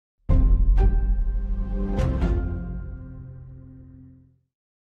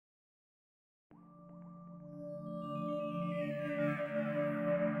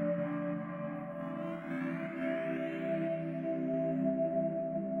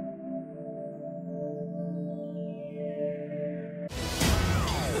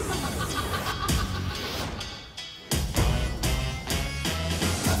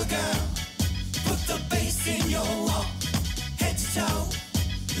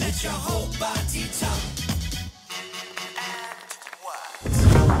let your whole body talk.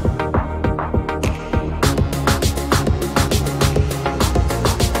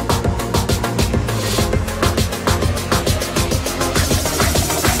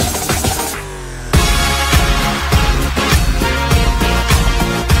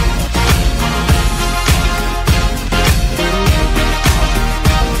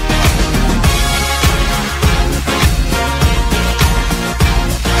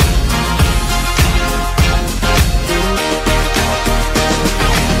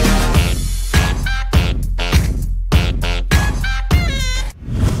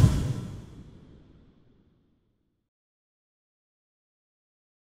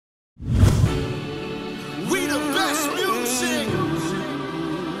 We the best music.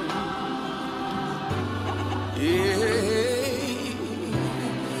 Yeah.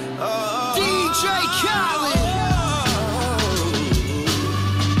 DJ Khaled.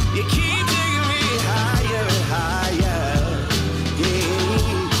 You keep taking me higher and higher. Yeah.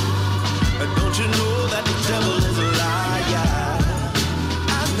 Don't you know that the devil is a liar?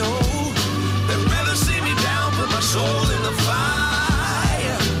 I know they'd rather see me down, put my soul in the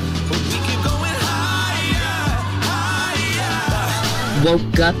fire. But we keep going.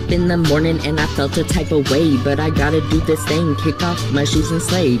 Woke up in the morning and I felt a type of way, but I gotta do this thing, kick off my shoes and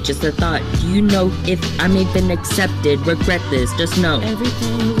slay. Just a thought, do you know if I'm even accepted? Regret this, just know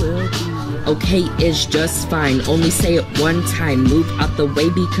everything will be okay, is just fine. Only say it one time, move out the way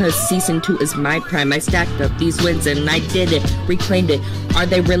because season 2 is my prime. I stacked up these wins and I did it, reclaimed it. Are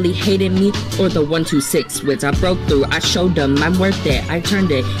they really hating me or the 126 wins? I broke through, I showed them I'm worth it, I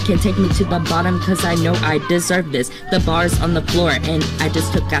turned it. Can't take me to the bottom cause I know I deserve this. The bars on the floor and I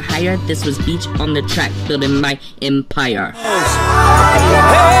just took a higher. This was beach on the track, building my empire. Hey,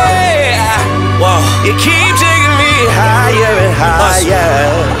 whoa. You keep taking me higher and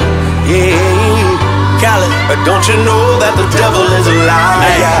higher. Yeah, Khaled. But don't you know that the devil is a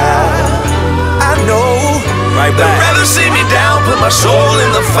liar? I know. Right back. They'd rather see me down, put my soul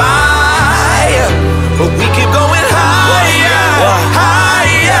in the fire. But we keep going higher,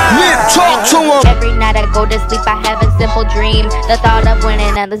 higher. Yeah, talk to 'em. Every night I go to sleep, I have a simple dream. The thought of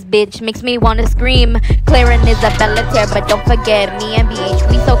winning on this bitch makes me wanna scream. Clearing is a Bellator, but don't forget me and Beach.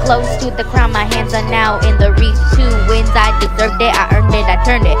 We so close to the crown, my hands are now in the reach. 2 wins, I deserved it, I earned it, I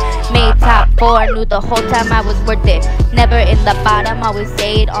turned it. Made top 4, knew the whole time I was worth it. Never in the bottom, always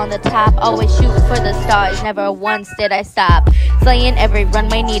stayed on the top. Always shoot for the stars, never once did I stop. Slaying every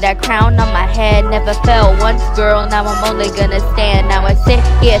runway, need a crown on my head. Never fell once, girl, now I'm only gonna stand. Now I sit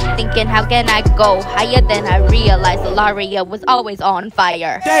here thinking, how can I go higher than I realized Ilaria was always on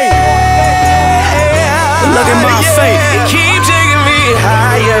fire. Look at my face. It keep taking me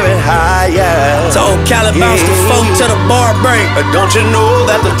higher and higher. Told Khaled bounce the phone to the bar break. But don't you know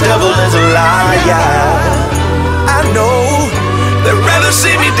that the devil is a liar? I know they'd rather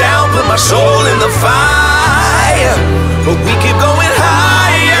see me down, put my soul in the fire. But we keep going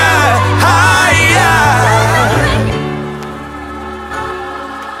higher, higher,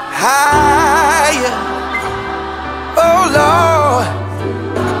 higher. Oh Lord,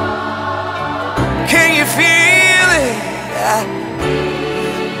 can you feel it?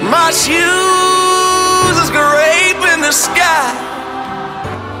 My shoes is scraping the sky.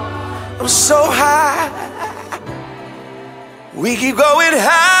 I'm so high. We keep going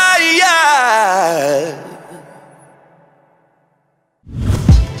higher.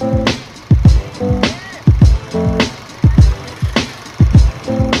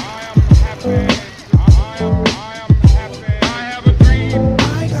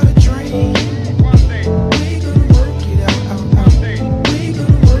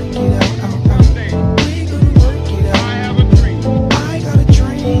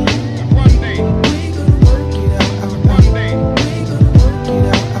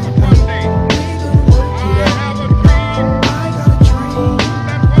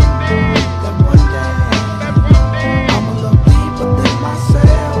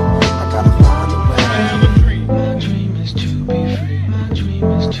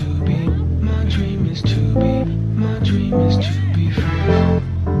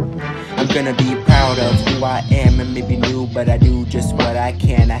 Gonna be proud of who I am and maybe new, but I do just what I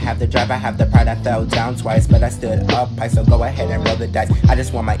can. I have the drive, I have the pride. I fell down twice, but I stood up. So go ahead and roll the dice. I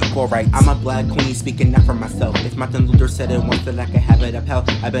just want my equal rights. I'm a black queen speaking not for myself. If Martin Luther said it once, that I could have it upheld.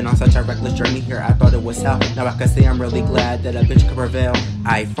 I've been on such a reckless journey here, I thought it was hell. Now I can say I'm really glad that a bitch could prevail.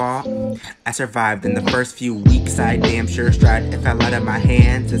 I fought, I survived in the first few weeks. I damn sure stride. It fell out of my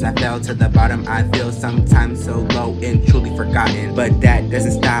hands as I fell to the bottom. I feel sometimes so low and truly forgotten, but that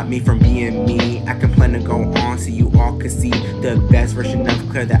doesn't stop me from being me. I can plan to go on so you all can see the best version of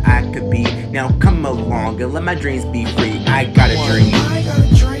cause that I could be. Now come along and let my dreams be free. I got a dream. I got a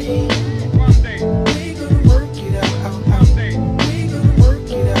dream. One day we gonna work it out. One day we gonna work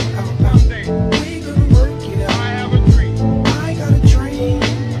it out. One day we gonna work it out. I have a dream. I got a dream.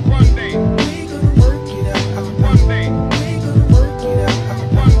 One day we gonna work it out. One day we gonna work it out.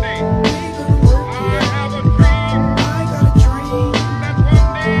 One day we gonna work it out. I have a dream. I got a dream. That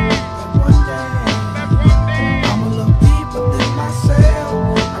one day I'm a little deeper than myself.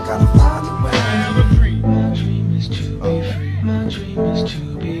 I gotta find a way. I have a dream. My dream is to be free. My dream is to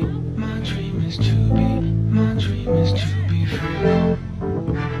be. My dream is to be. My dream is to be free.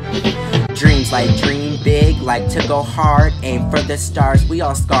 Dreams like dream big, like to go hard, aim for the stars, we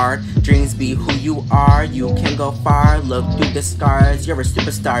all scarred. Dreams be who you are, you can go far, look through the scars, you're a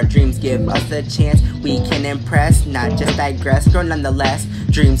superstar. Dreams give us a chance, we can impress, not just digress, girl nonetheless.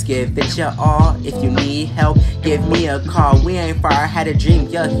 Dreams give it your all, if you need help, give me a call. We ain't far, I had a dream,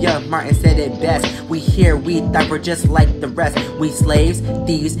 yeah, Martin said it best. We here, we thought we're just like the rest. We slaves,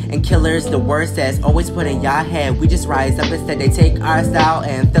 thieves, and killers, the word says, always put in y'all head. We just rise up instead, they take our style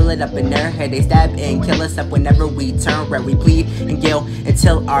and fill it up in their head. They stab and kill us up whenever we turn red. We plead and yell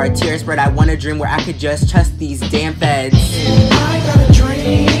until our tears spread. I want a dream where I could just trust these damn feds. I got a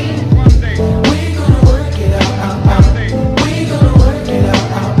dream. We gonna work it out. We gonna work it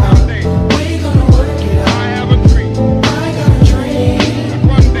out. We gonna work it out. I have a dream. I got a dream.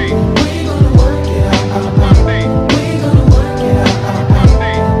 One day we gonna work it out. One day we gonna work it out. One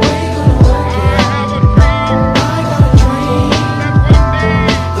day we gonna work it out. I have a dream. I got a dream.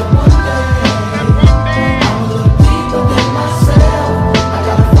 That one day I'm a little deeper than myself. I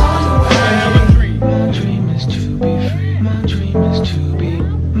gotta find a way. I have a dream. My dream is to be free. My dream is to be.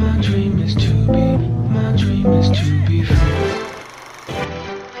 My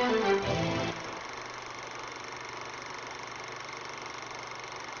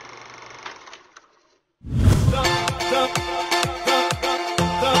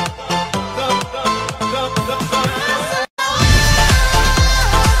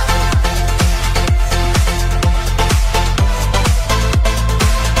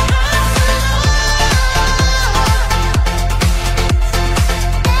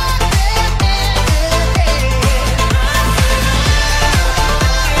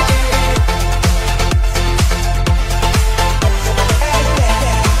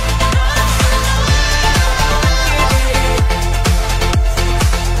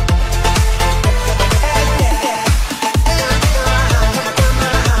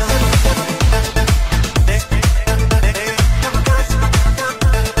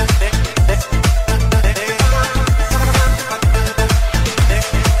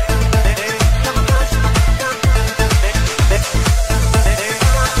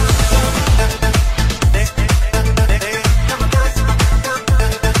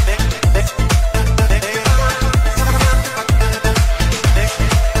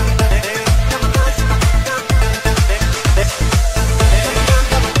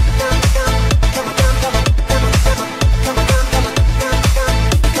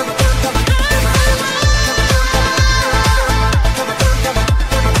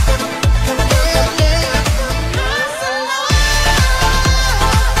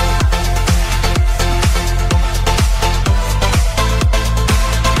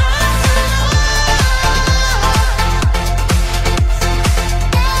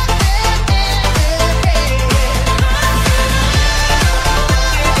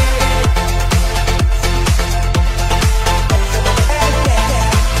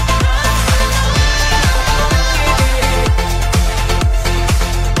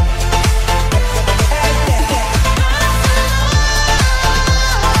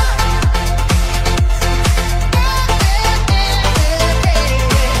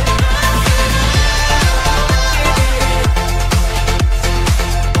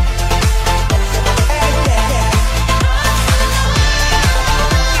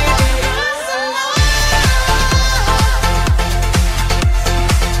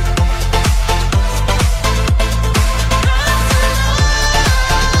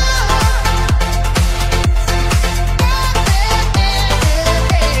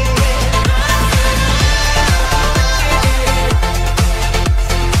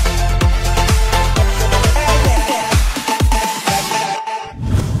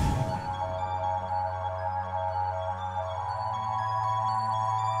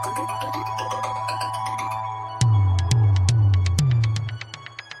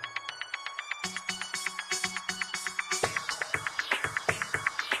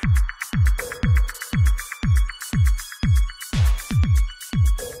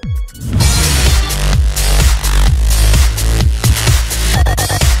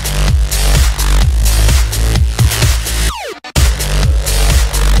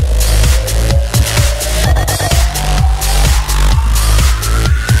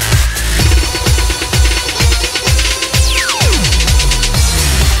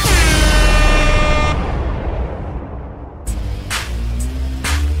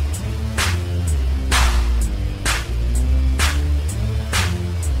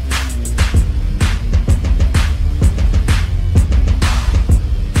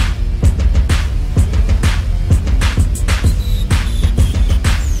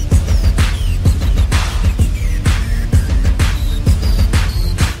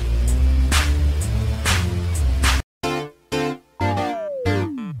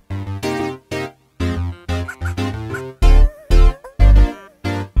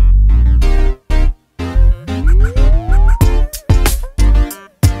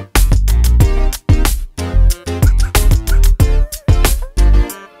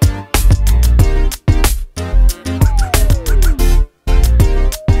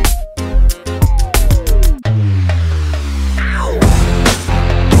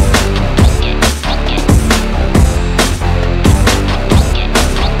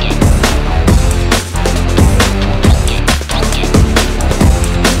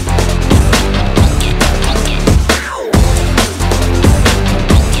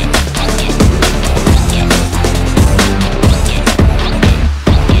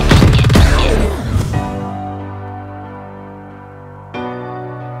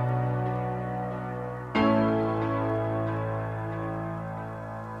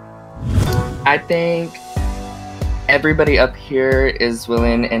I think everybody up here is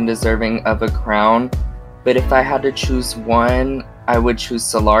willing and deserving of a crown, but if I had to choose one, I would choose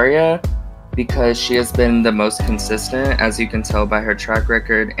Solaria because she has been the most consistent, as you can tell by her track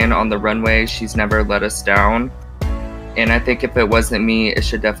record, and on the runway, she's never let us down. And I think if it wasn't me, it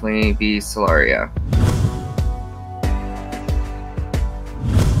should definitely be Solaria.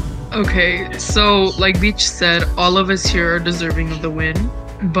 Okay, so like Beach said, all of us here are deserving of the win,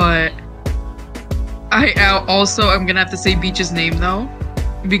 but I'm gonna have to say Beach's name though,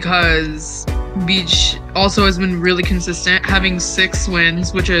 because Beach also has been really consistent, having 6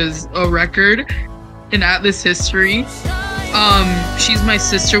 wins, which is a record in Atlas history. She's my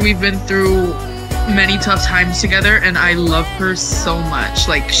sister. We've been through many tough times together, and I love her so much.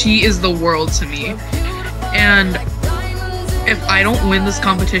 Like, she is the world to me. And if I don't win this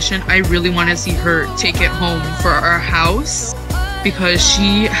competition, I really want to see her take it home for our house, because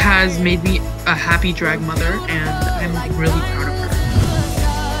she has made me a happy drag mother, and I'm really proud of her.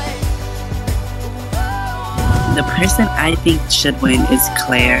 The person I think should win is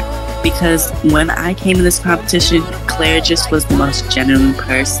Claire, because when I came to this competition, Claire just was the most genuine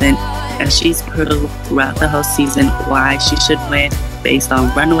person, and she's proved throughout the whole season why she should win based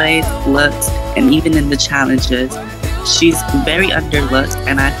on runways, looks, and even in the challenges. She's very underlooked,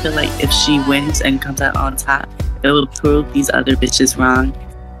 and I feel like if she wins and comes out on top, it will prove these other bitches wrong,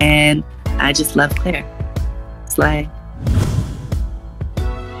 and I just love Claire. Slay.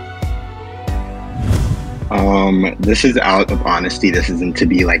 This is out of honesty. This isn't to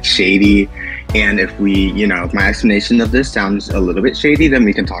be like shady. And if if my explanation of this sounds a little bit shady, then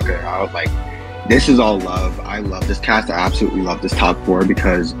we can talk it out. Like, this is all love. I love this cast. I absolutely love this top 4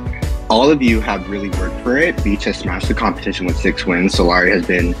 because all of you have really worked for it. Beach has smashed the competition with 6 wins. Solari has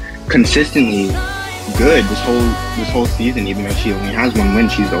been consistently good this whole season, even though she only has 1 win.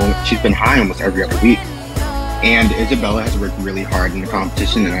 She's been high almost every other week. And Isabella has worked really hard in the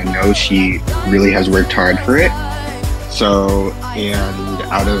competition, and I know she really has worked hard for it. So, and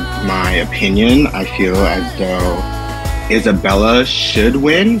out of my opinion, I feel as though Isabella should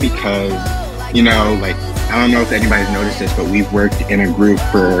win because, I don't know if anybody's noticed this, but we've worked in a group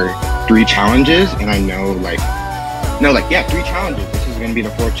for 3 challenges, and I know 3 challenges. This is going to be the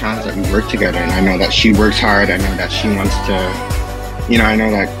 4th challenge that we work together, and I know that she works hard. I know that she wants to, I know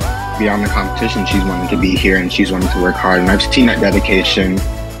that beyond the competition, she's wanted to be here and she's wanted to work hard, and I've seen that dedication.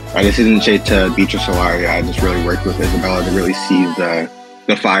 This isn't shade to Beach or Solaria. I just really worked with Isabella to really see the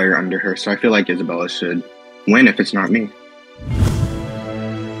fire under her, so I feel like Isabella should win if it's not me.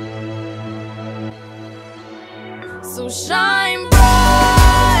 So shine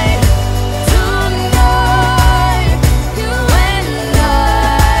bright tonight, you and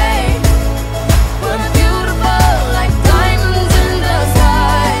I. We're beautiful like diamonds in the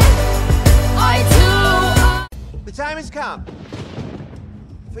sky. I do. The time has come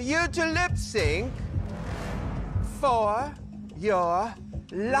for you to lip sync for your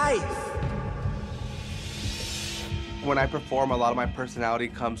life. When I perform, a lot of my personality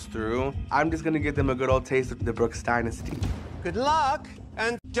comes through. I'm just gonna give them a good old taste of the Brooks Dynasty. Good luck,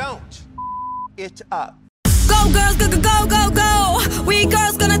 and don't it up. Go girls, go, go, go, go, go. We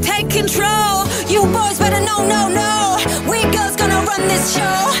girls gonna take control. You boys better know, no, no. We girls gonna run this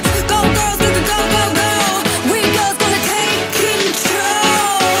show. Go girls, go, go, go, go, go. We girls gonna take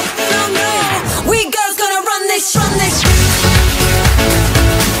control. No, no. We girls gonna run this.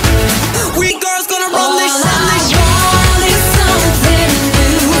 We girls gonna run this, run this. Something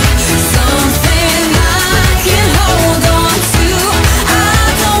new, something I can hold on to. I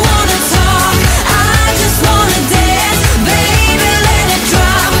don't wanna talk, I just wanna dance. Baby, let it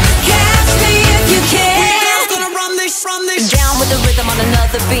drop, catch me if you can. We girls gonna run this, run this. Down with the rhythm on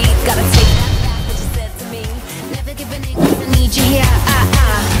another beat. Gotta take that back, what you said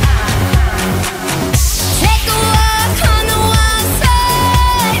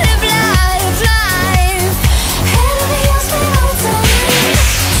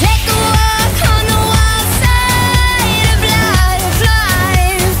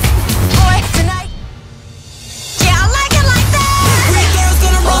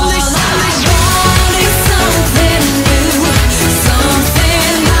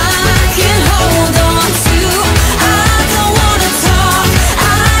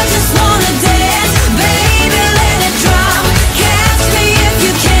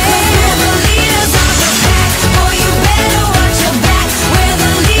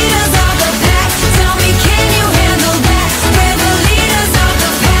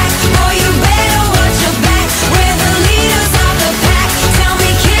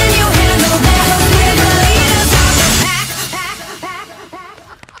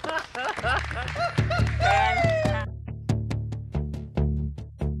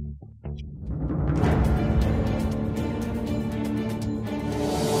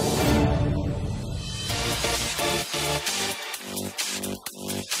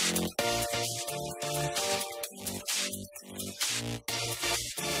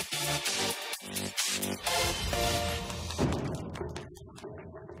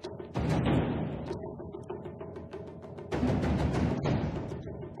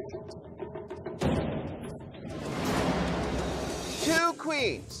Two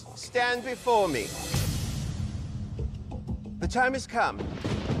queens stand before me. The time has come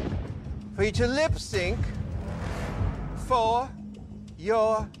for you to lip sync for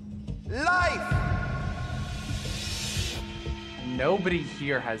your life. Nobody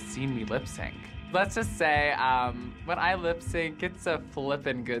here has seen me lip sync. Let's just say, when I lip sync, it's a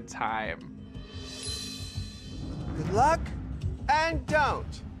flippin' good time. Good luck and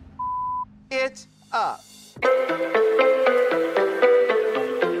don't it up.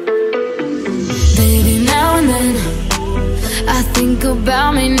 Baby, now and then I think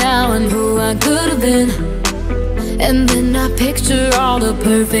about me now and who I could have been. And then I picture all the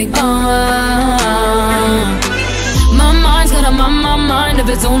perfect My mind's got a mind of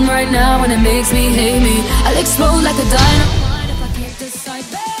its own right now, and it makes me hate me. I'll explode like a dynamite if I can't decide,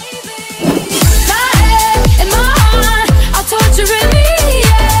 baby. My head and my heart are torturing me,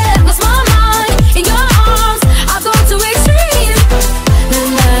 yeah. Lost my mind in your arms, I go to extremes.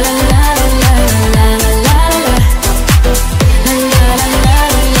 La la la la la la la la la la.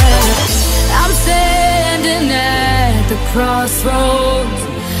 I'm standing at the crossroads.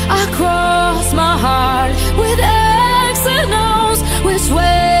 I cross my heart with X and O's. Which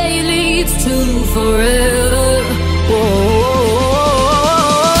way leads to forever? Whoa.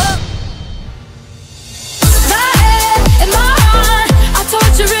 My head and my heart are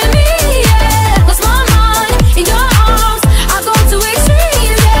torturing me, yeah. Lost my mind in your arms, I go to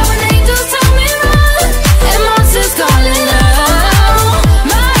extremes, yeah. When angels tell me run and monsters calling out.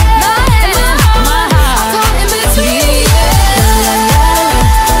 My head and my heart are caught in between,